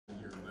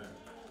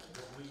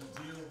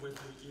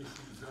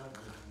issues of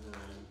this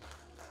world.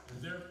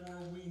 And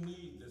therefore, we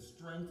need the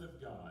strength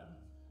of God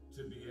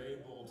to be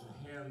able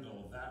to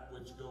handle that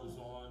which goes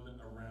on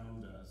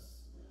around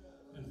us.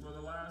 And for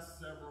the last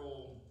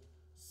several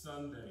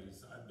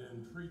Sundays, I've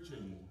been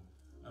preaching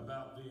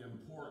about the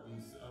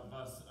importance of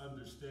us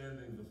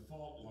understanding the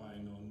fault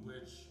line on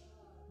which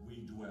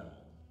we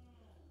dwell.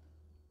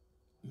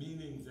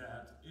 Meaning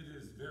that it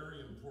is very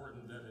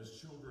important that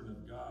as children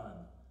of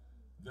God,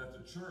 that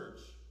the church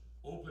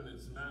open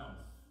its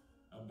mouth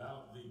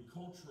about the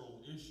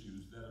cultural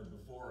issues that are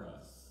before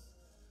us.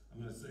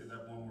 I'm going to say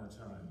that one more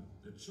time.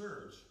 The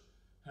church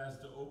has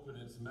to open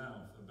its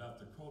mouth about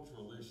the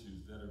cultural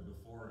issues that are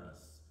before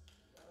us.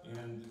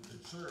 And the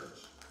church,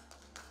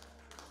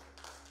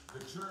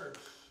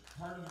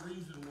 part of the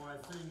reason why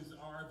things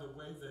are the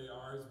way they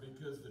are is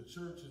because the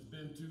church has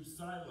been too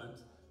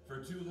silent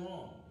for too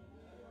long.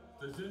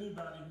 If there's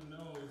anybody who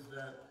knows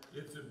that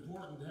it's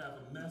important to have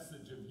a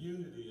message of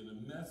unity and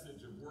a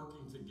message of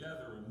working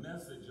together, a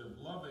message of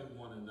loving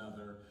one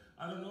another,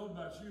 I don't know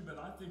about you, but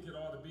I think it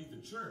ought to be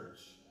the church.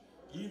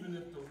 Even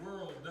if the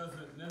world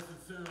doesn't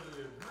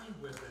necessarily agree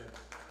with it,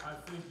 I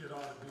think it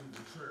ought to be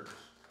the church.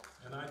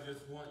 And I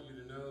just want you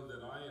to know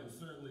that I am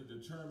certainly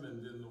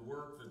determined in the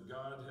work that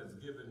God has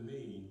given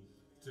me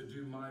to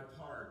do my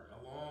part,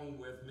 along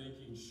with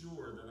making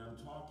sure that I'm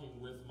talking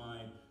with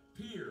my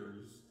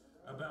peers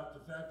about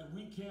the fact that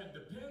we can't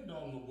depend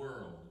on the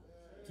world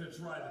to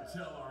try to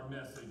tell our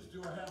message.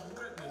 Do I have a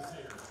witness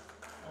here?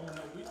 Oh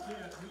no, we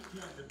can't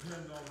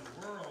depend on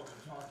the world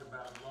to talk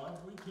about love.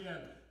 We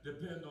can't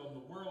depend on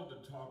the world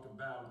to talk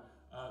about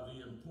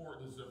the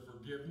importance of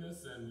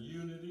forgiveness and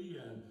unity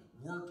and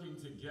working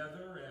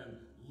together and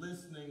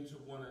listening to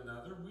one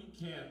another. We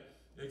can't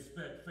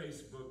expect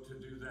Facebook to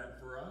do that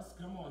for us.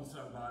 Come on,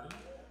 somebody.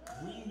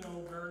 We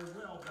know very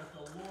well that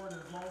the Lord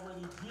has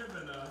already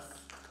given us,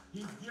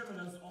 He's given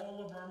us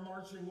all of our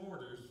marching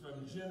orders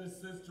from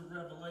Genesis to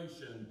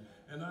Revelation.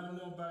 And I don't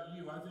know about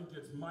you, I think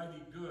it's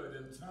mighty good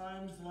in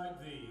times like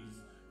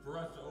these for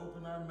us to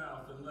open our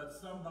mouth and let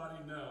somebody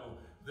know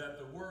that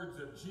the words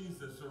of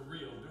Jesus are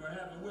real. Do I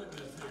have a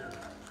witness here?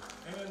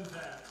 And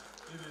that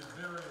it is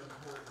very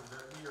important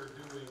that we are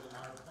doing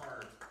our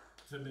part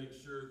to make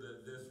sure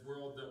that this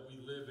world that we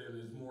live in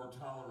is more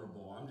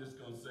tolerable. I'm just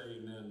going to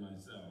say amen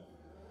myself.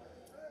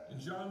 In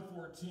John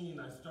 14,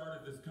 I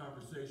started this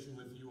conversation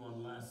with you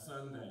on last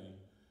Sunday.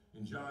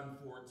 In John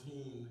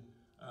 14,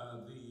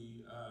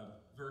 the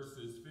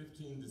verses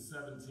 15 to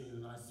 17,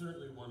 and I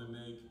certainly want to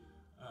make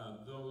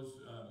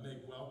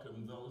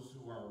welcome those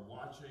who are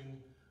watching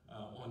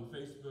on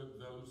Facebook,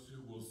 those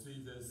who will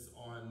see this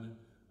on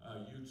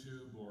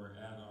YouTube or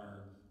at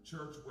our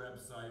church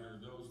website,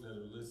 or those that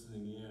are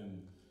listening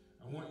in.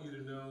 I want you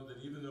to know that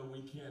even though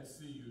we can't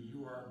see you,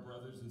 you are our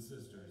brothers and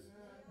sisters.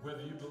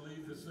 Whether you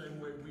believe the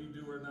same way we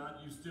do or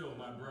not, you still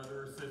my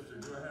brother or sister.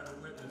 Do I have a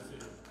witness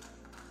here?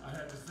 I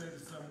had to say to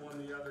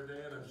someone the other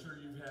day, and I'm sure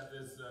you've had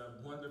this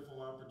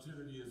wonderful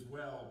opportunity as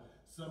well,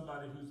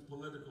 somebody whose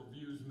political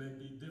views may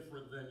be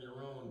different than your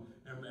own,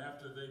 and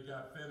after they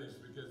got finished,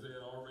 because they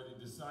had already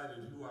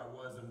decided who I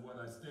was and what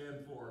I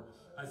stand for,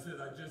 I said,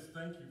 I just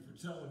thank you for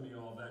telling me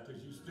all that, because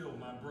you're still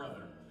my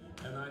brother.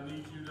 And I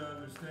need you to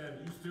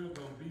understand, you're still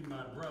going to be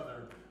my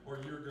brother,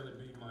 or you're going to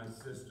be my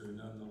sister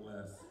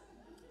nonetheless.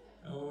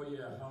 Oh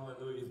yeah,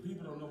 hallelujah.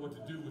 People don't know what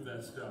to do with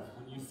that stuff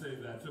when you say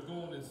that. So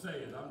go on and say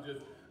it.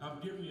 I'm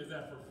giving you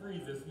that for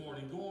free this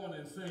morning. Go on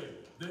and say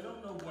it. They don't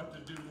know what to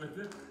do with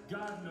it.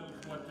 God knows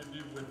what to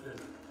do with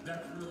it.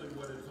 That's really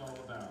what it's all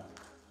about.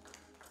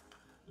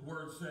 The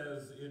word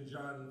says in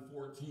John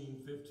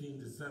 14,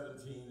 15 to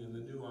 17 in the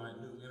New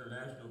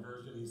International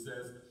Version, he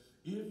says,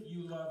 if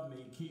you love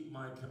me, keep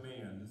my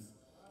commands,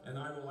 and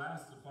I will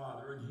ask the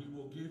Father, and he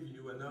will give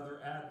you another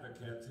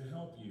advocate to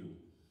help you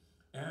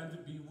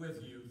and be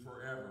with you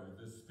forever,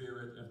 the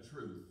Spirit of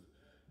truth.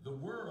 The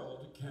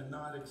world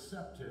cannot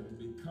accept him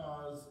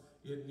because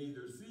it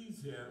neither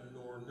sees him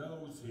nor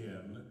knows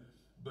him,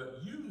 but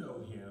you know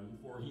him,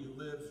 for he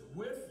lives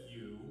with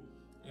you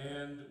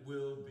and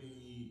will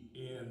be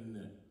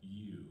in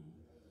you.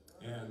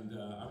 And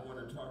I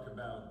want to talk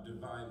about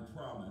divine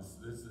promise.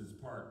 This is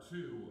part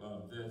 2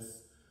 of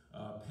this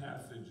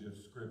passage of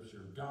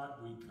Scripture. God,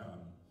 we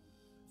come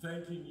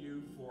thanking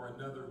you for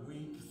another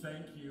week.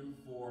 Thank you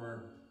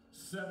for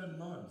 7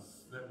 months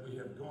that we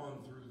have gone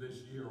through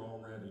this year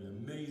already.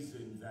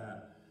 Amazing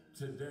that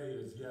today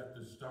is yet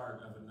the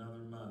start of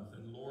another month.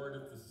 And Lord,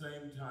 at the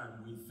same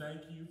time, we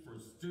thank you for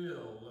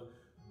still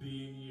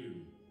being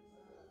you.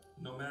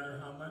 No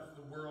matter how much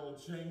the world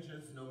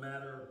changes, no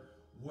matter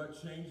what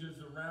changes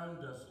around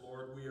us,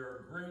 Lord, we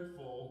are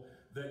grateful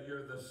that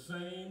you're the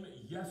same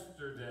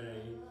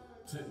yesterday,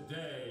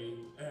 today,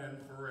 and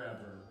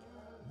forever.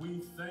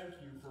 We thank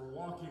you for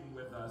walking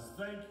with us.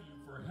 Thank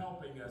you for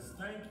helping us.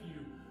 Thank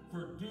you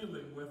for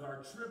dealing with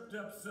our tripped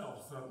up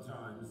self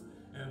sometimes.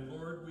 And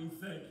Lord, we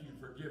thank you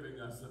for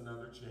giving us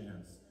another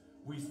chance.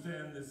 We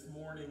stand this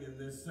morning in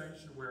this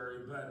sanctuary,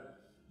 but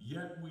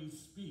yet we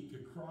speak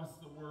across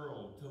the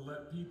world to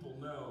let people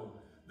know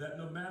that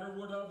no matter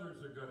what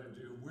others are going to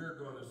do, we're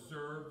going to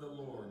serve the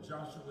Lord.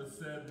 Joshua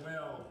said,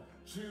 well,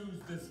 choose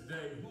this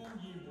day whom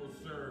ye will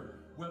serve,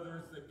 whether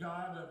it's the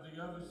God of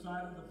the other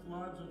side of the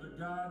floods or the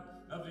God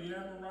of the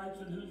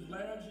Amorites in whose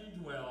lands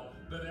ye dwell.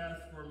 But as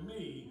for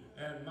me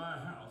and my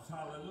house,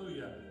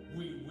 hallelujah,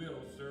 we will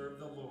serve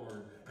the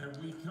Lord. And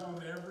we come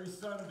every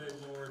Sunday,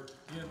 Lord,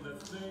 in the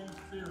same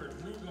spirit.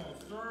 We're going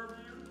to serve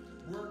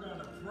you. We're going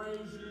to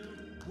praise you.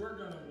 We're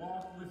going to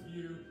walk with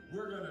you.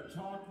 We're going to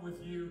talk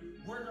with you.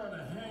 We're going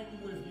to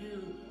hang with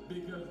you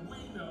because we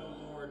know,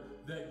 Lord,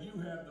 that you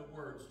have the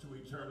words to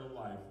eternal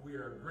life. We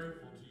are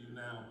grateful to you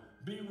now.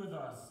 Be with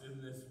us in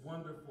this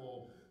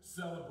wonderful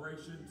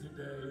celebration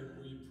today.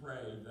 And we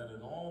pray that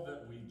in all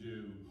that we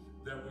do,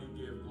 that we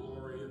give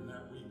glory and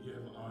that we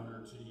give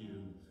honor to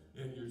you.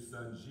 In your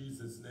Son,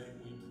 Jesus'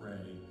 name we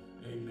pray.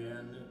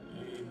 Amen,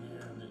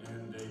 amen,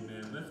 and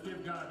amen. Let's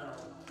give God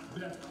our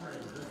best praise.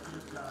 Let's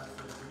give God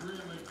some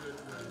really good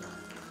praise.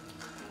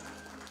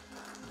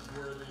 He's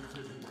worthy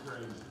to be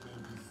praised. You may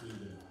be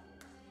seated.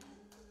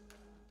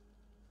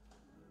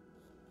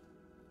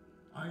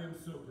 I am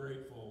so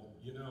grateful.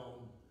 You know,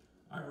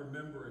 I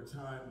remember a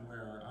time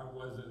where I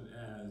wasn't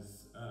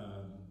as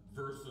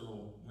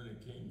versatile when it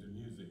came to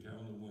music. I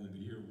only wanted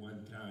to hear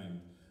one kind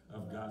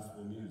of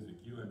gospel music.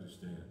 You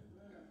understand.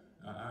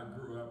 I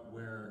grew up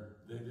where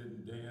they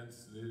didn't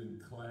dance, they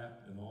didn't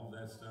clap and all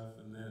that stuff,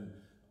 and then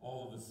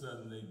all of a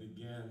sudden they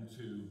began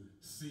to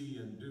see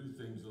and do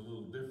things a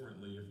little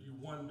differently. If you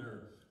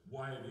wonder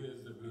why it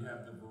is that we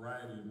have the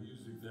variety of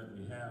music that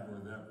we have,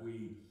 or that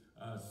we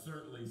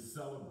certainly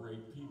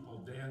celebrate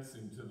people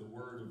dancing to the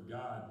Word of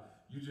God,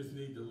 you just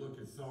need to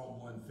look at Psalm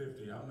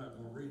 150. I'm not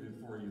going to read it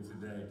for you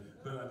today,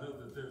 but I know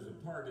that there's a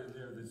part in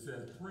there that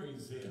says,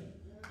 praise him.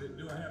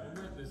 Do I have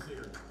a witness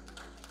here?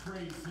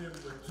 Praise him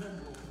with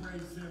timbrel,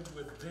 praise him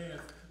with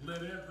dance.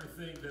 Let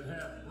everything that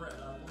hath breath.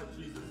 Lord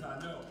Jesus, I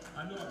know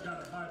I've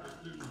got a Bible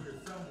student here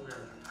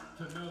somewhere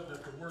to know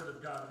that the Word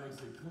of God makes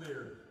it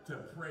clear to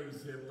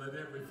praise him. Let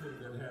everything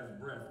that has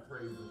breath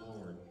praise the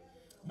Lord.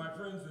 My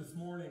friends, this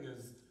morning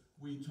as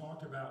we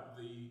talk about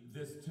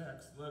this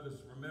text, let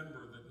us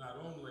remember that not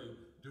only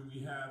do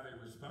we have a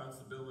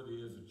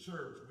responsibility as a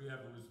church, we have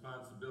a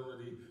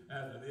responsibility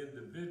as an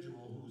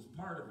individual who's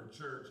part of a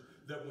church,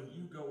 that when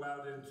you go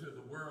out into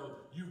the world,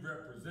 you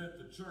represent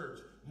the church.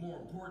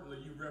 More importantly,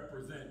 you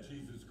represent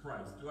Jesus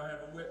Christ. Do I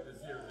have a witness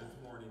here this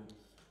morning?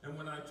 And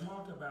when I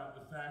talk about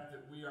the fact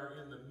that we are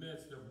in the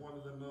midst of one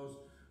of the most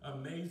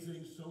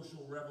amazing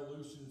social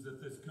revolutions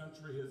that this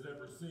country has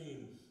ever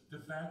seen, the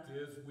fact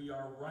is we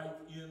are right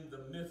in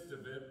the midst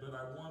of it, but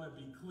I want to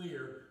be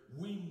clear,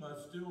 we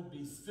must still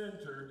be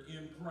centered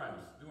in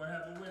Christ. Do I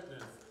have a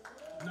witness?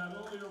 Not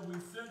only are we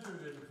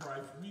centered in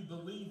Christ, we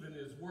believe in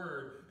his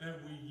word, and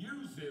we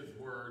use his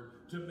word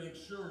to make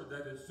sure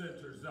that it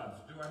centers us.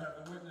 Do I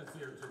have a witness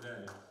here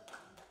today?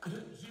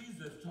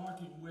 Jesus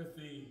talking with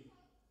the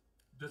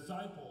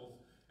disciples,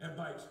 and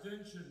by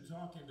extension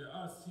talking to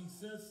us, he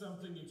says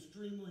something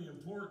extremely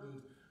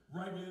important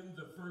right in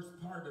the first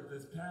part of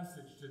this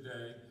passage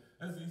today,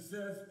 as he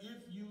says,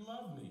 if you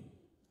love me.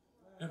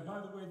 And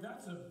by the way,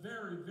 that's a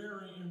very,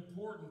 very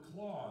important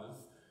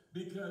clause,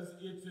 because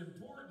it's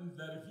important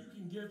that if you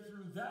can get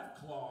through that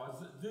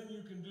clause, then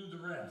you can do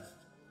the rest.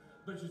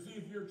 But you see,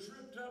 if you're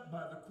tripped up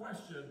by the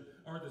question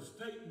or the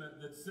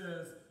statement that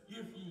says,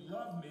 if you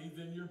love me,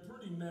 then you're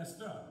pretty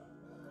messed up.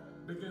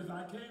 Because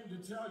I came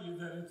to tell you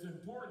that it's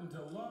important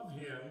to love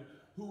him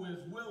who is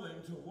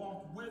willing to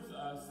walk with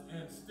us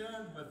and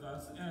stand with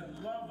us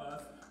and love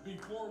us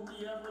before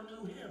we ever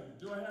knew him.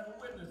 Do I have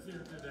a witness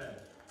here today?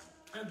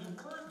 And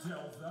the word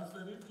tells us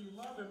that if you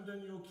love him,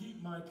 then you'll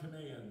keep my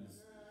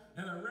commands.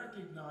 And I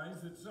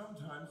recognize that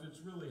sometimes it's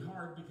really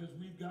hard because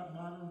we've got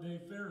modern day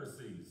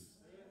Pharisees.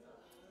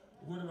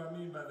 What do I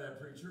mean by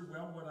that, preacher?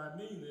 Well, what I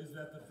mean is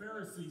that the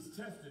Pharisees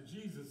tested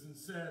Jesus and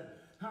said,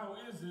 how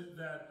is it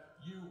that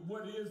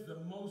what is the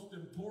most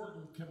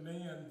important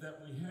command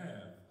that we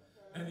have?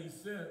 And he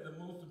said,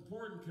 the most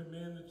important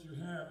command that you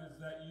have is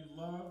that you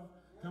love,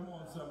 come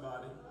on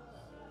somebody,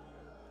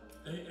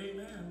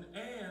 amen,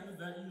 and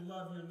that you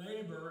love your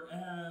neighbor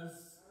as,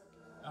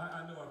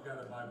 I know I've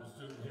got a Bible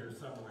student here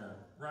somewhere,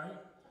 right?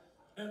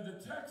 And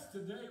the text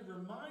today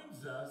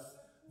reminds us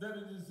that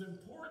it is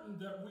important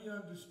that we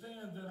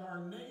understand that our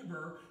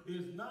neighbor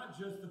is not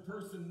just the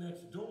person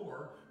next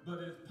door, but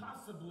is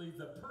possibly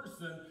the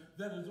person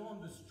that is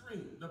on the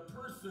street, the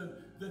person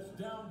that's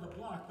down the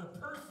block, the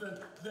person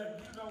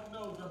that you don't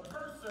know, the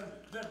person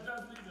that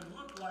doesn't even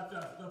look like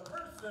us, the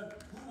person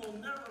who will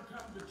never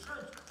come to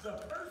church,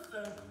 the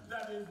person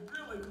that is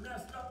really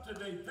messed up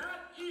today.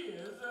 That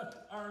is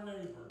our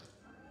neighbor.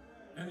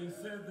 And he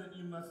said that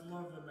you must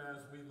love them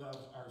as we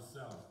love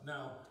ourselves.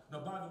 Now,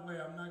 by the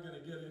way, I'm not going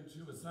to get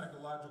into a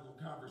psychological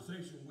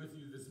conversation with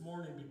you this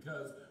morning,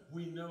 because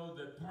we know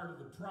that part of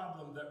the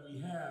problem that we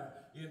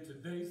have in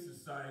today's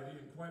society,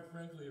 and quite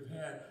frankly have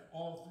had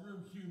all through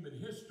human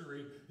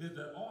history, is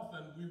that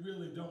often we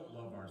really don't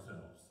love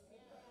ourselves.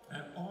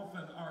 And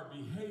often our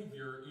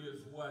behavior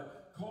is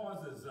what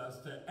causes us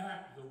to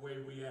act the way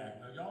we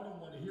act. Now, y'all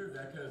don't want to hear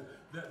that because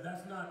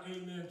that's not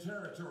amen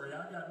territory.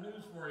 I got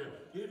news for you.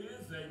 It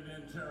is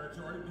amen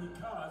territory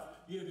because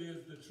it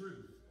is the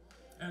truth.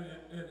 And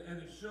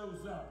it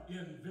shows up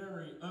in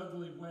very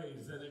ugly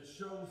ways, and it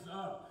shows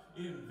up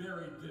in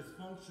very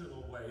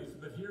dysfunctional ways.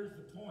 But here's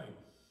the point.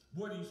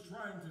 What he's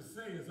trying to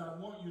say is, I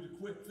want you to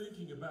quit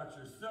thinking about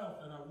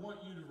yourself, and I want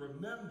you to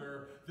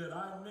remember that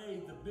I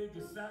made the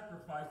biggest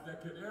sacrifice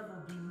that could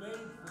ever be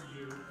made for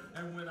you.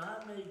 And when I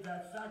made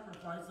that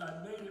sacrifice,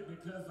 I made it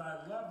because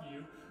I love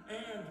you.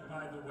 And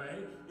by the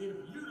way, if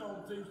you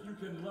don't think you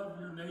can love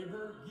your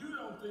neighbor, you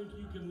don't think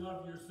you can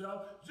love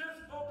yourself,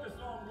 just focus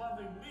on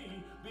loving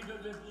me,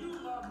 because if you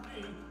love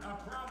me, I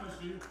promise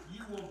you,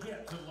 you will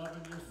get to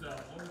loving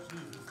yourself. Lord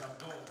Jesus, I'm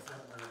going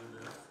somewhere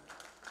with this.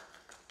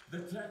 The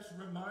text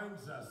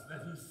reminds us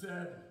that he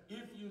said,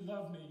 if you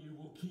love me, you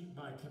will keep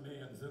my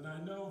commands. And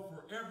I know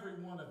for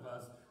every one of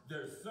us,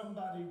 there's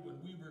somebody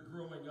when we were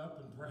growing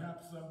up, and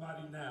perhaps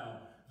somebody now,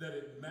 that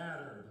it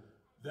mattered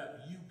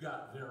that you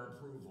got their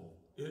approval.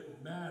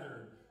 It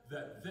mattered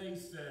that they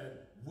said,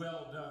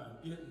 well done.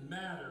 It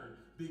mattered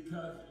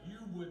because you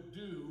would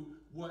do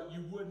what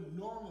you wouldn't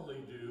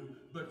normally do,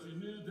 but you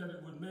knew that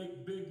it would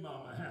make Big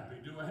Mama happy.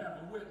 Do I have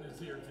a witness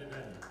here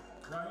today?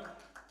 Right?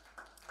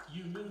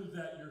 You knew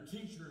that your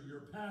teacher,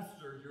 your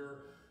pastor, your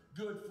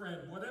good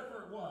friend,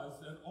 whatever it was,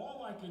 and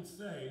all I can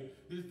say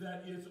is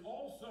that it's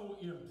also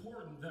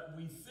important that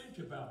we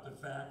think about the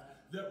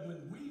fact that when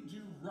we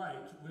do right,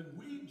 when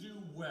we do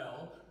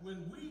well,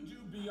 when we do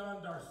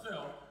beyond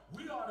ourselves,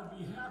 we ought to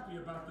be happy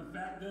about the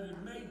fact that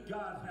it made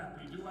God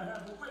happy. Do I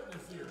have a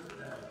witness here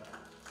today?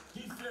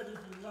 He said, if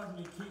you love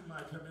me, keep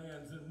my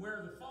commands. And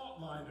where the fault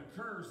line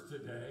occurs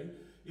today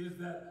is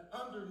that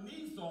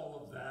underneath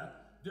all of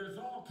that, there's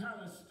all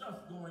kind of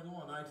stuff going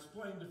on. I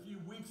explained a few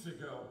weeks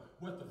ago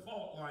what the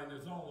fault line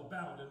is all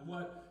about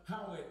and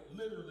how it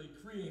literally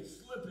creates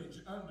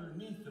slippage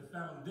underneath the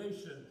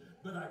foundation.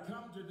 But I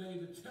come today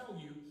to tell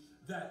you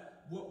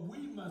that what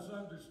we must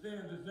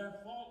understand is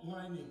that fault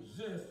line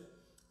exists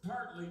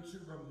partly to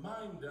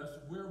remind us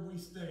where we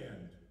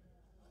stand.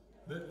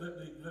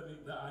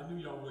 I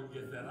knew y'all wouldn't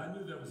get that. I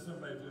knew there was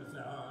somebody who would say,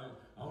 I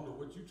don't know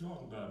what you're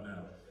talking about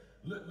now.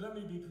 Let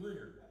me be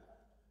clear.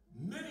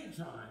 Many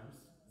times,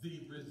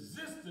 the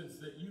resistance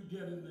that you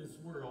get in this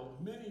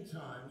world, many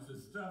times the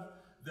stuff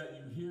that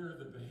you hear,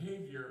 the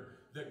behavior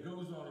that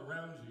goes on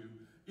around you,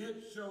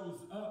 it shows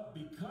up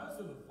because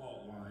of the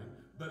fault line,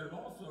 but it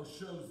also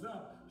shows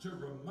up to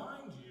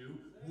remind you,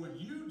 would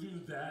you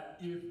do that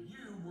if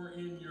you were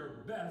in your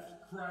best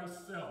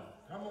Christ self?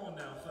 Come on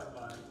now,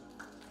 somebody.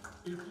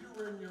 If you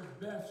were in your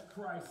best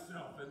Christ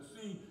self. And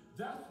see,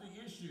 that's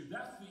the issue.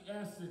 That's the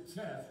acid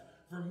test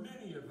for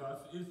many of us,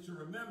 is to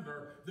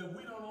remember that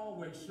we don't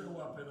always show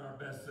up in our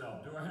best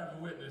self. Do I have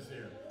a witness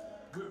here?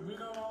 We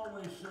don't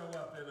always show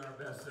up in our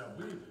best self.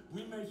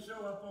 We may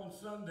show up on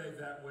Sunday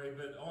that way,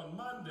 but on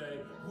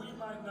Monday, we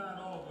might not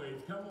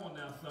always. Come on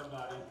now,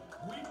 somebody.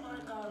 We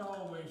might not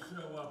always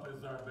show up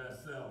as our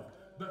best self.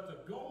 But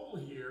the goal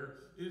here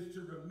is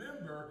to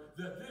remember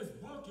that this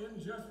book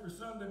isn't just for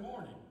Sunday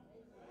morning.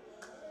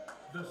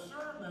 The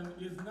sermon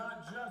is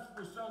not just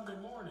for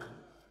Sunday morning.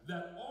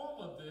 That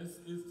all of this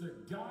is to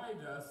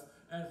guide us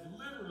as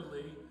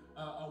literally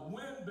a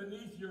wind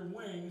beneath your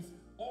wings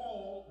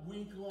all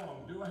week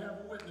long. Do I have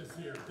a witness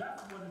here?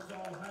 That's what it's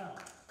all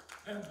about.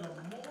 And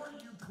the more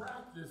you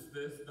practice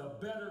this, the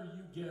better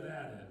you get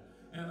at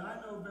it. And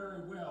I know very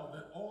well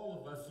that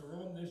all of us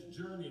are on this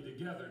journey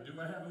together. Do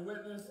I have a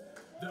witness?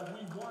 That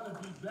we want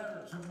to be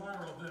better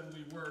tomorrow than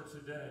we were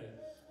today.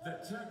 The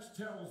text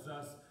tells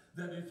us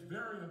that it's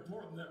very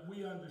important that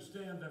we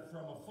understand that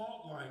from a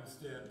fault line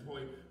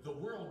standpoint, the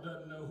world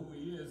doesn't know who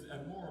he is,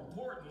 and more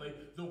importantly,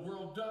 the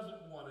world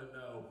doesn't want to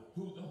know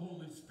who the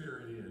Holy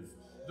Spirit is.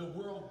 The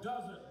world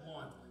doesn't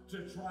want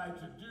to try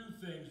to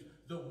do things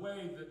the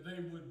way that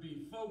they would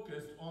be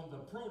focused on the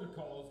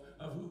protocols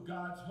of who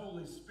God's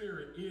Holy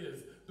Spirit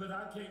is. But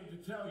I came to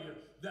tell you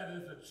that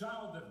as a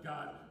child of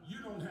God, you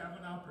don't have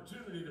an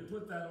opportunity to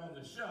put that on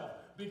the shelf,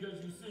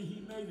 because you see,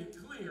 he made it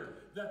clear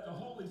that the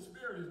Holy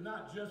Spirit is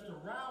not just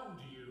around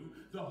you,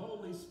 the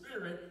Holy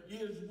Spirit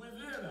is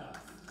within us.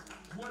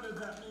 What does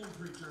that mean,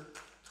 preacher?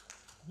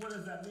 What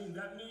does that mean?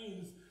 That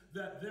means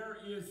that there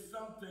is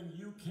something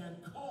you can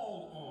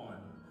call on.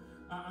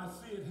 I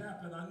see it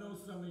happen. I know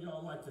some of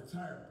y'all like the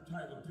Tyler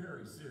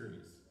Perry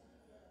series.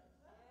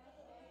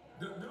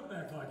 Don't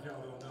act like y'all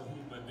don't know who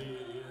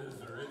Medea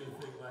is or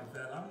anything like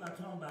that. I'm not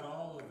talking about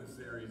all of the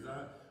series.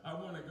 I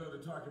want to go to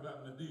talk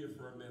about Medea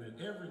for a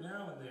minute. Every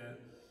now and then,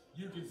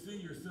 you can see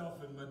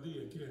yourself in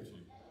Medea, can't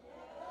you?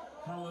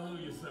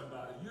 Hallelujah,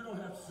 somebody. You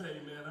don't have to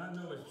say amen. I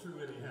know it's true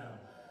anyhow.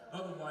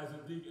 Otherwise,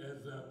 as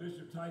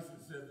Bishop Tyson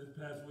said this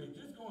past week,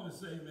 just go on and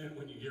say amen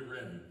when you get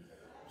ready.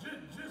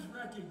 Just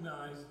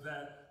recognize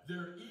that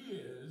there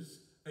is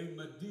a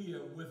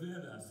Medea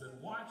within us.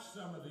 And watch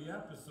some of the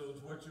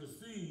episodes. What you'll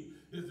see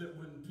is that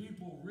when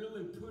people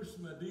really push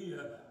Medea,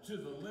 to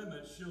the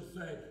limit,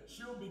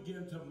 she'll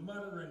begin to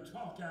mutter and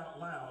talk out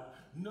loud,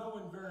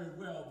 knowing very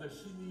well that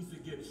she needs to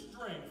get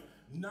strength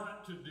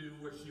not to do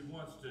what she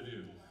wants to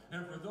do.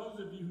 And for those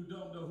of you who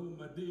don't know who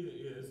Medea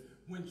is,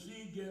 when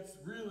she gets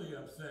really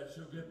upset,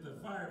 she'll get the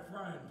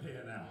frying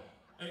pan out.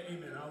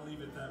 Amen. I'll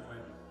leave it that way.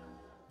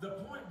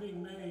 The point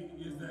being made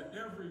is that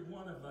every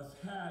one of us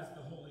has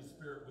the Holy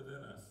Spirit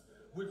within us,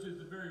 which is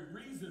the very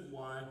reason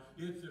why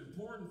it's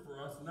important for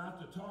us not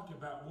to talk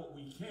about what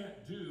we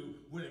can't do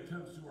when it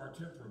comes to our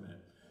temperament,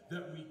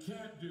 that we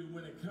can't do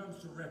when it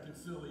comes to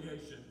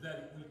reconciliation,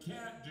 that we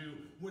can't do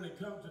when it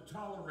comes to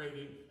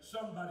tolerating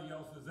somebody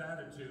else's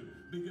attitude.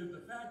 Because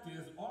the fact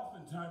is,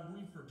 oftentimes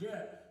we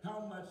forget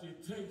how much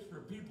it takes for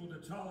people to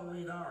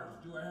tolerate ours.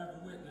 Do I have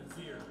a witness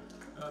here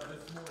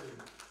this morning?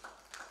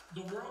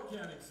 The world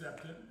can't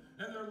accept him,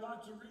 and there are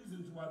lots of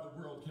reasons why the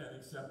world can't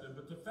accept him.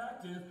 But the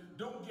fact is,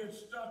 don't get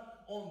stuck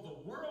on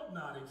the world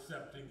not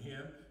accepting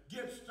him.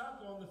 Get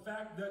stuck on the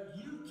fact that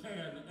you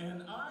can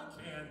and I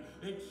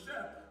can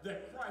accept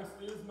that Christ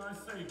is my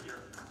Savior.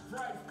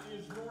 Christ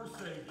is your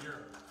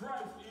Savior.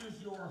 Christ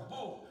is your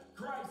hope.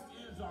 Christ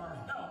is our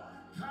help.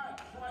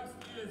 Christ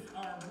is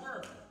our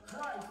work.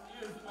 Christ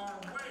is our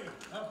way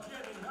of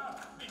getting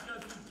up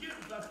because he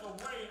gives us a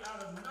way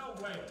out of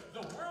no way.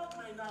 The world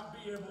may not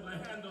be able to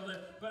handle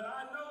it, but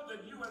I know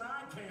that you and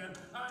I can.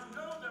 I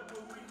know that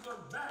when we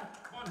look back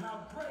on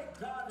how great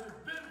God has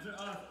been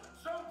to us,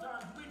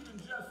 sometimes we can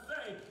just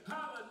say,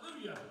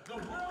 hallelujah. The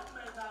world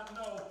may not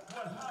know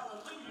what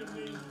hallelujah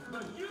means,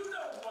 but you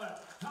know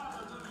what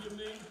hallelujah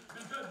means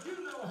because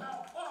you know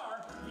how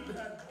far he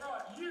has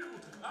brought you.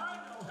 I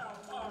know how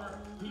far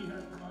he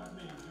has brought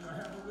me. Do I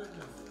have a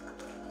witness?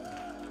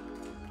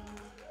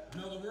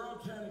 No, the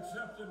world can't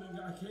accept him, and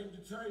I came to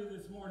tell you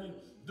this morning,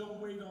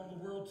 don't wait on the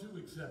world to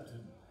accept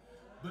him.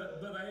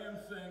 But I am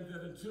saying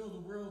that until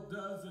the world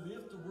does, and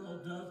if the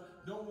world does,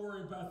 don't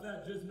worry about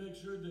that. Just make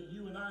sure that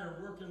you and I are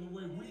working the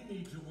way we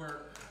need to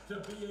work to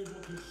be able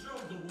to show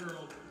the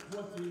world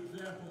what the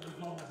example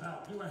is all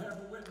about. Do I have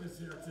a witness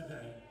here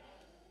today?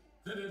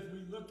 That as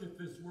we look at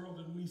this world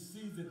and we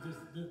see the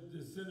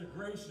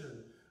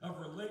disintegration of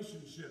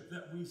relationship,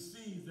 that we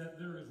see that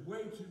there is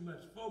way too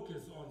much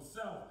focus on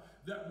self,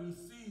 that we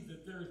see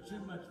that there is too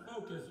much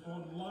focus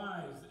on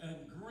lies and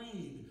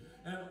greed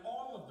and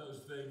all of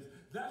those things,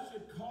 that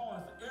should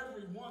cause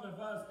every one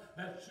of us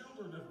as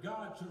children of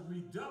God to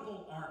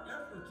redouble our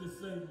effort to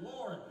say,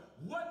 Lord,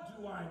 what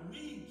do I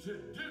need to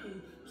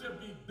do to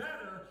be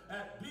better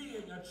at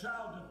being a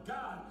child of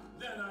God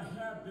than I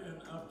have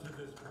been up to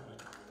this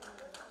point?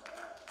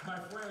 My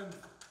friends,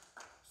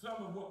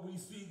 some of what we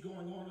see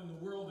going on in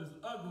the world is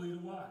ugly to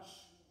watch.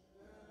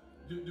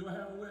 Do I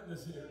have a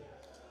witness here?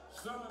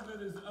 Some of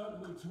it is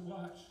ugly to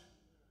watch.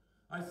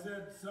 I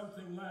said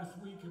something last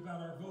week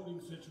about our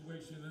voting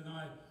situation, and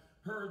I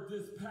heard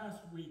this past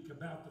week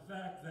about the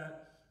fact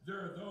that there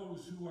are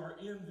those who are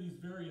in these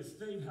various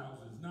state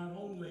houses. Not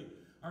only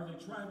are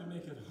they trying to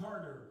make it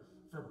harder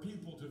for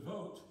people to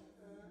vote,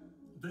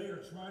 they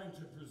are trying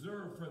to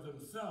preserve for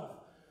themselves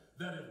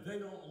that if they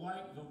don't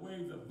like the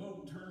way the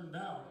vote turned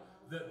out,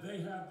 that they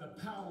have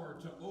the power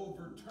to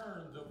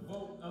overturn the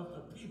vote of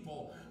the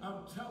people.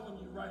 I'm telling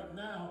you right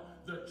now,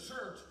 the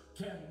church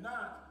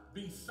cannot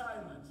be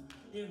silent.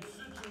 In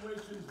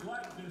situations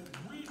like this,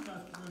 we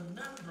must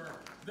remember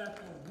that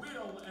the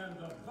will and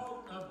the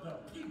vote of the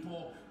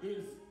people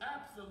is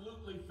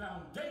absolutely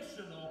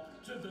foundational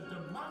to the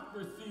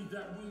democracy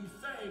that we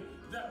say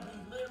that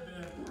we live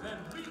in. And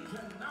we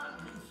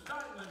cannot be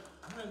silent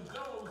when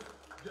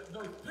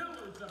those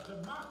pillars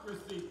of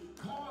democracy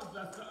cause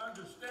us to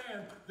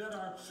understand that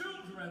our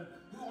children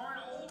who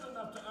aren't old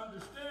enough to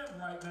understand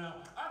right now,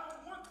 I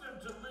don't want them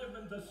to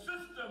live in the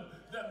system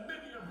that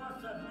many of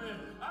us have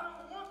lived. I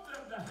don't want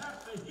them to have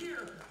to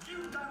hear,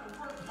 you've got to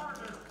work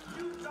harder,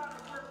 you've got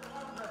to work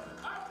longer.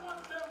 I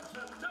want them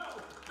to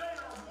know they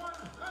are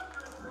 100%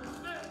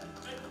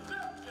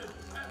 accepted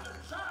as a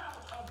child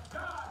of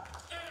God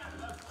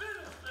and a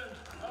citizen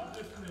of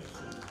this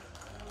nation.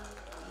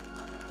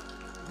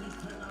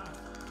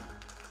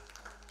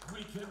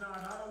 We cannot,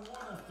 I don't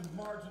want us to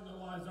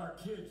marginalize our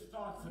kids'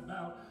 thoughts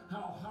about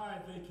how high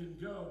they can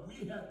go.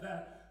 We had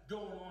that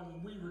going on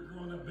when we were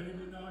growing up,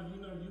 baby. No,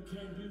 you know, you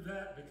can't do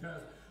that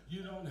because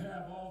you don't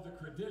have all the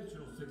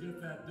credentials to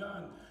get that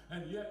done.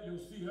 And yet you'll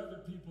see other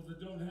people that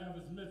don't have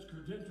as much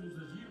credentials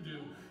as you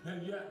do,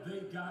 and yet they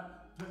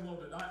got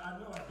promoted. I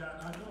know I've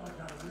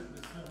got a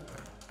witness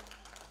somewhere.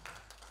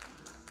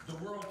 The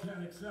world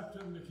can't accept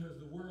him because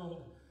the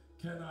world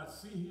cannot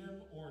see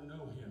him or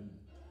know him.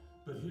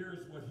 But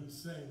here's what he's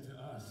saying to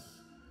us.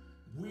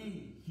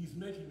 He's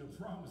making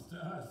a promise to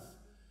us.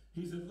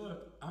 He said,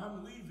 look,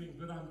 I'm leaving,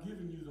 but I'm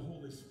giving you the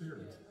Holy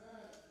Spirit.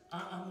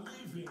 I'm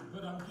leaving,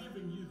 but I'm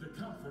giving you the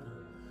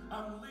Comforter.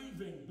 I'm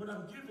leaving, but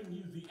I'm giving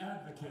you the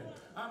Advocate.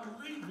 I'm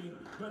leaving,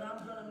 but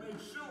I'm going to make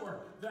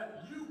sure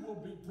that you will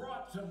be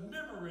brought to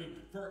memory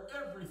for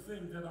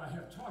everything that I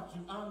have taught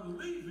you. I'm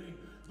leaving,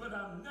 but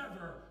I'm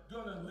never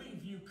going to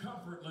leave you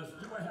comfortless.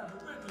 Do I have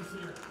a witness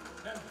here?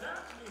 And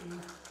that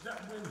means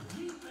that when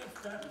he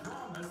makes that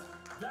promise,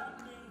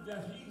 that means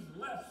that he's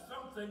left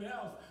something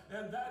else,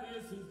 and that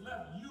is he's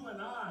left you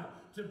and I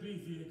to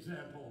be the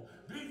example.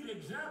 Be the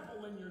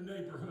example in your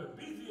neighborhood.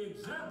 Be the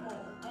example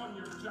on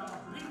your job.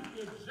 Be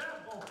the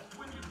example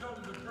when you go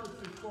to the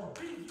grocery store.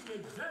 Be the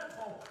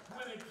example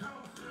when it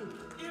comes to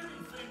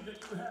anything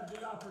that you have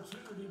the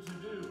opportunity to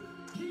do.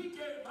 He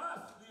gave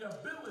us the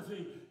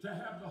ability to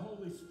have the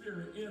Holy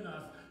Spirit in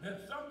us. And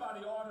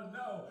somebody ought to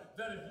know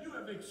that if you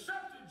have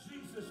accepted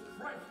Jesus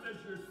Christ as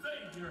your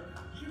Savior,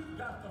 you've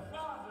got the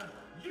Father,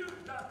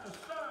 you've got the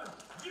Son,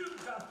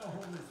 you've got the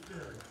Holy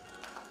Spirit.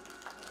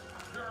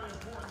 Very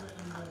important that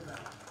you know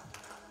that.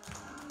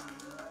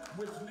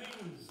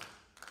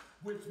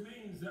 Which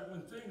means that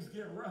when things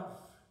get rough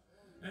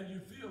and you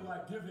feel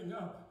like giving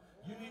up,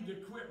 you need to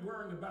quit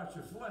worrying about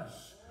your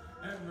flesh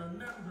and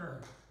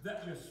remember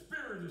that your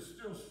spirit is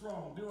still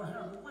strong. Do I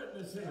have a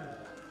witness here?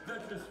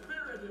 That your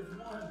spirit is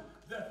one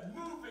that's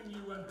moving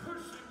you and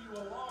pushing you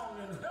along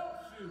and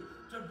helps you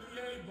to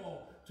be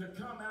able to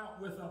come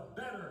out with a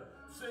better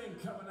thing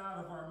coming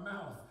out of our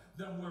mouth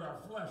than what our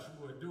flesh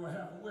would. Do I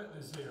have a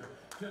witness here?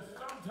 Because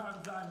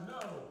sometimes I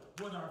know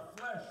what our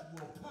flesh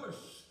will push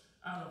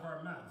out of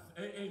our mouth.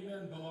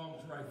 Amen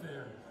belongs right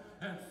there.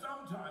 And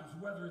sometimes,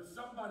 whether it's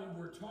somebody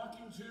we're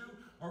talking to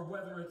or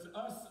whether it's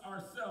us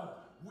ourselves,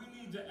 we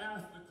need to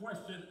ask the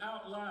question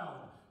out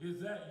loud, is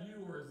that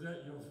you or is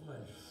that your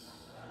flesh?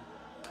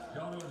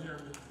 Y'all don't hear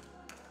me.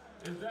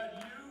 Is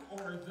that you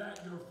or is that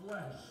your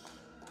flesh?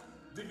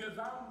 Because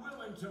I'm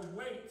willing to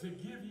wait to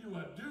give you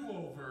a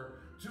do-over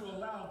to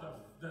allow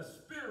the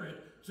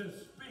Spirit to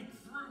speak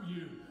through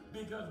you.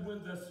 Because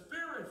when the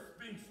Spirit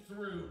speaks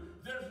through,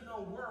 there's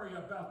no worry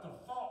about the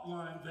fault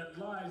line that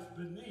lies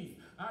beneath.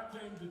 I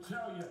came to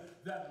tell you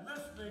that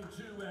listening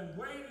to and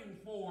waiting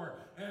for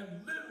and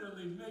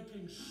literally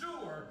making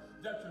sure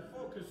that you're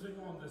focusing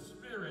on the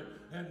Spirit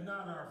and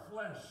not our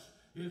flesh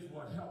is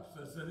what helps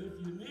us. And if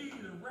you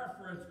need a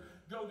reference,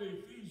 go to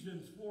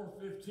Ephesians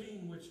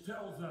 4:15, which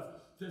tells us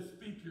to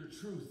speak your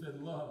truth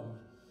in love,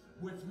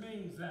 which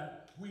means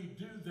that we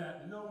do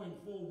that knowing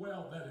full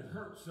well that it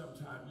hurts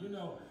sometimes. You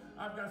know,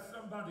 I've got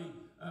somebody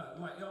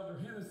like Elder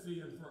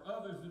Hennessee, and for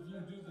others of you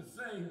do the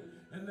same,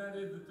 and that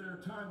is that there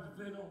are times that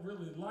they don't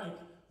really like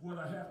what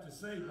I have to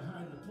say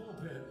behind the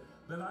pulpit.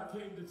 But I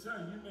came to tell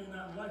you, you may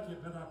not like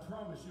it, but I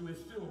promise you it's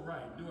still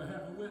right. Do I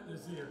have a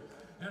witness here?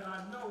 And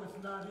I know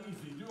it's not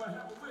easy. Do I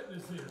have a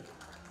witness here?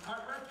 I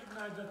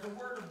recognize that the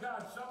Word of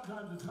God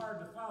sometimes is hard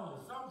to follow.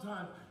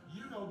 Sometimes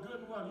you know good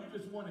and well you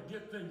just want to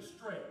get things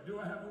straight. Do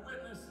I have a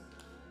witness?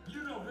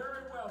 You know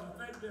very well that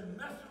they've been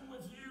messing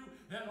with you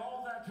and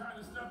all that kind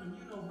of stuff, and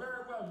you know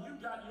very well you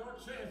got your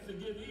chance to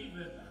get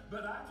even.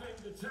 But I came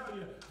to tell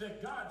you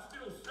that God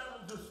still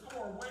settles the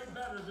score way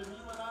better than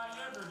you and I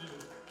ever do.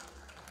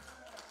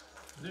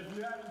 And if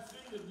you haven't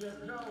seen it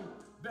yet, go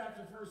back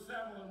to 1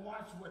 Samuel and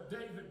watch what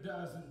David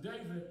does. And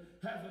David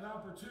has an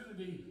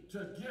opportunity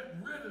to get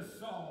rid of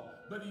Saul,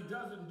 but he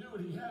doesn't do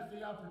it. He has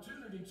the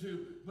opportunity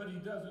to, but he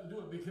doesn't do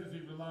it because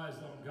he relies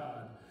on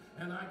God.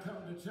 And I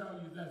come to tell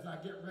you that as I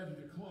get ready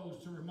to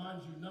close, to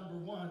remind you, number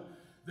one,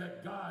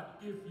 that God,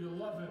 if you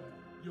love him,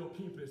 you'll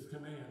keep his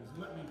commands.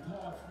 Let me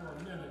pause for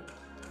a minute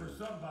for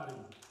somebody,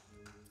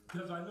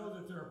 because I know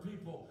that there are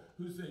people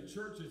who say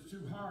church is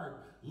too hard,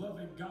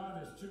 loving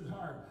God is too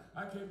hard.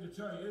 I came to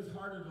tell you it's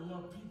harder to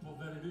love people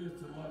than it is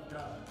to love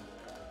God.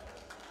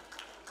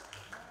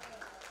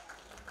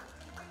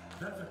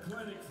 That's a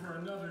clinic for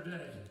another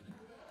day.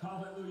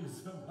 Hallelujah,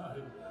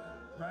 somebody.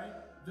 Right?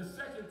 The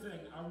second thing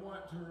I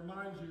want to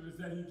remind you is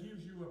that he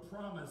gives you a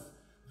promise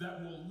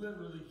that will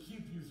literally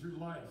keep you through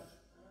life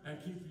and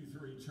keep you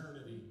through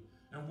eternity.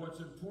 And what's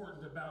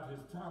important about his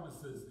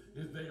promises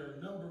is they are,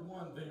 number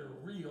one, they are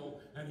real,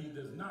 and he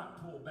does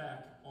not pull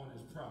back on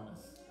his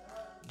promise.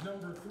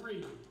 Number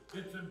three,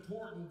 it's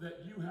important that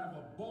you have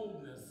a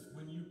boldness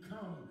when you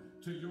come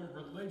to your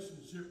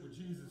relationship with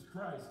Jesus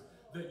Christ,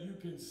 that you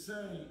can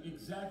say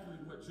exactly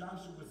what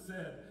Joshua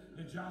said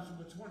in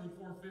Joshua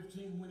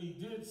 24:15, when he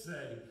did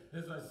say,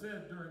 as I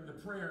said during the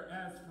prayer,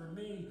 as for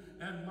me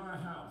and my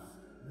house,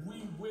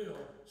 we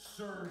will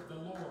serve the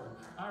Lord.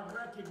 I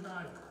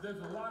recognize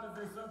there's a lot of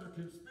this other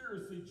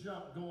conspiracy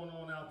junk going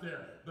on out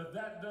there, but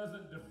that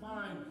doesn't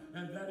define,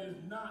 and that is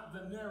not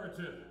the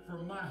narrative for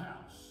my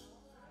house.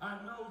 I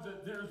know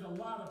that there's a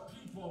lot of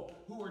people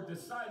who are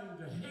deciding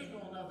to hate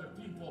on other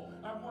people.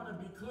 I want to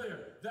be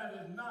clear, that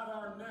is not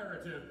our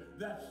narrative.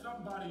 That's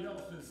somebody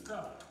else's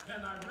stuff.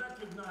 And I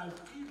recognize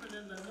even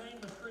in the name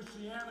of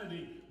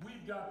Christianity,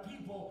 we've got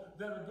people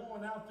that are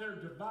going out there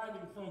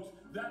dividing folks.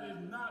 That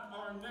is not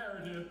our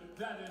narrative.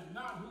 That is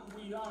not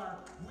who we are.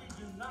 We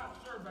do not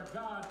serve a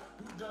God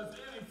who does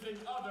anything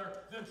other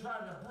than try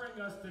to bring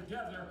us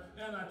together.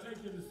 And I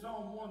take you to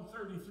Psalm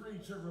 133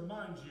 to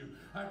remind you.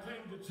 I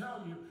came to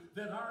tell you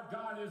that our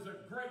God is a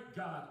great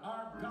God.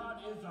 Our God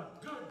is a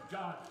good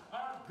God.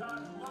 Our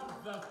God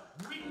loves us.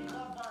 We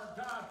love our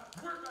God.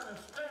 We're going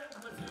to stand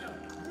with him.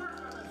 We're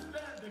going to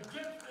stand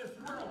against this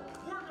world.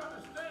 We're going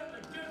to stand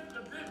against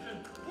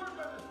division. We're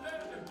going to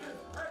stand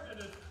against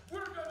prejudice.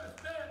 We're going to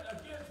stand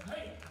against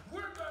hate.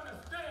 We're going to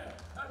stand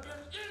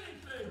against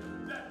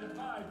anything that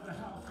divides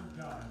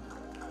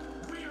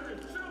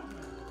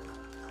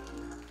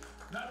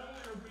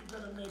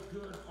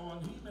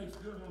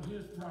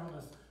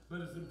promise,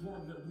 but it's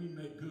important that we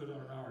make good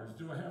on ours.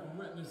 Do I have a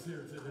witness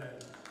here today?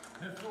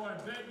 And so I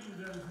beg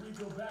you that as we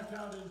go back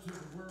out into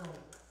the world,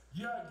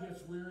 yeah, it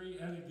gets weary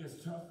and it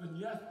gets tough, and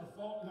yes, the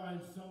fault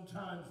lines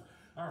sometimes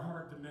are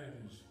hard to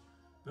manage.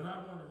 But I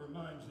want to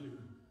remind you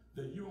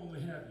that you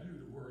only have you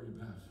to worry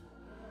about.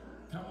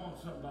 Come on,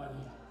 somebody.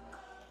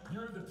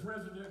 You're the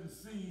president and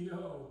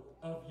CEO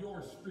of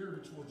your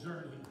spiritual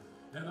journey.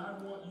 And I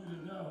want you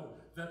to know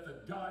that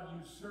the God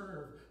you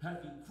serve has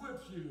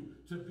equipped you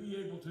to be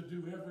able to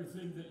do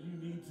everything that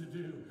you need to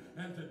do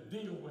and to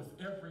deal with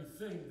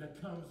everything that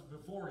comes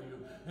before you.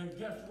 And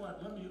guess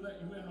what? Let me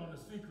let you in on a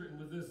secret, and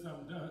with this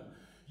I'm done.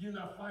 You're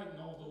not fighting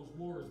all those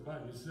wars by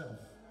yourself.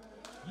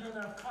 You're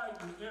not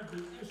fighting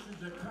every issue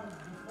that comes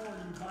before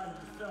you by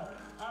yourself.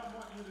 I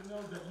want you to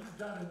know that you've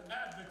got an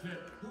advocate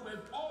who is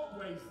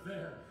always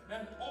there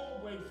and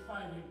always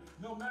fighting,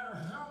 no matter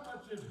how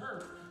much it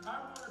hurts. I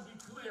want to be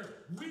clear,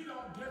 we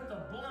don't get the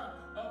brunt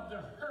of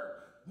the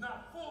hurt,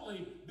 not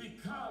fully,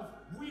 because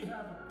we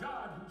have a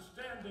God who's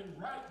standing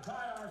right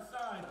by our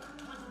side,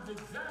 which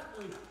is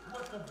exactly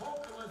what the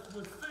vocalist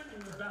was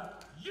singing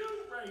about. You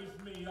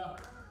raised me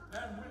up.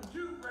 And when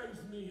you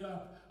raise me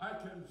up, I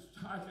can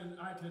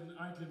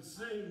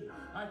sing,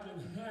 I can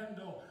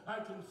handle, I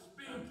can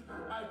speak,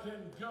 I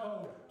can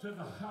go to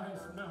the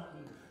highest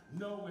mountain,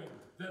 knowing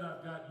that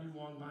I've got you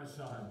on my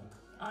side.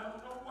 I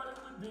don't know what it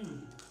would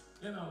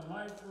be in a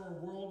life or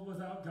a world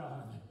without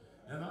God.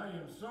 And I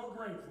am so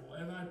grateful,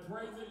 and I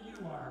pray that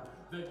you are,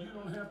 that you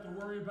don't have to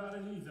worry about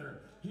it either.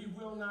 He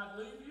will not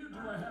leave you.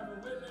 Do I have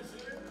a witness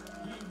here?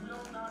 He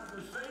will not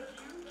forsake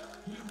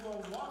you. He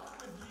will walk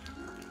with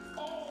you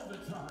all the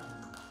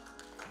time.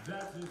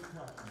 That's his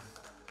promise.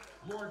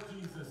 Lord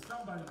Jesus,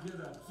 somebody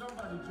get up.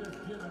 Somebody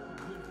just get up and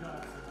give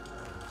God some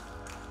praise.